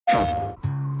The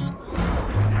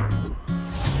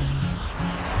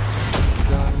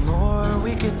more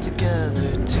we get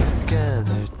together,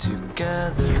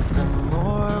 the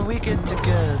more we get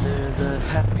together, the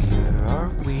happier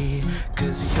are we.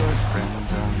 'Cause your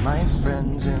friends are my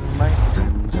friends and my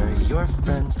friends are your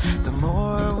friends. The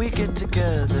more we get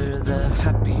together, the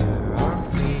happier are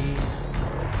we.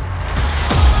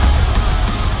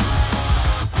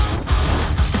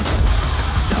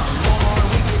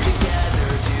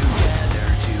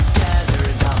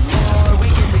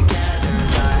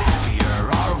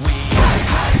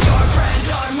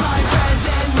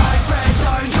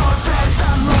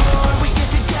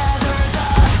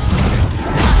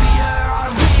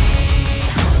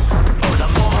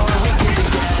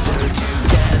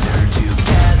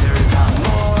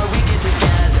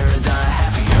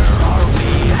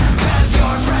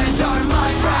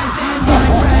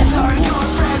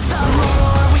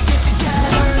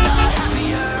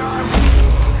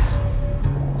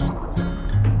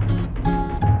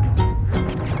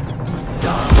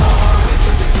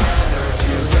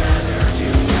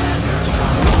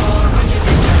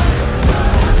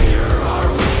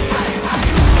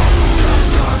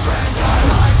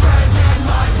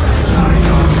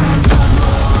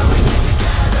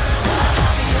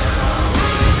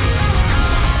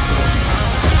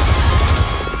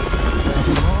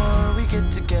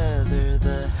 Together,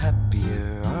 the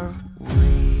happier are we.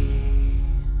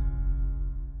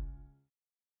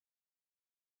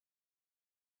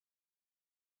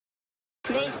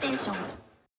 PlayStation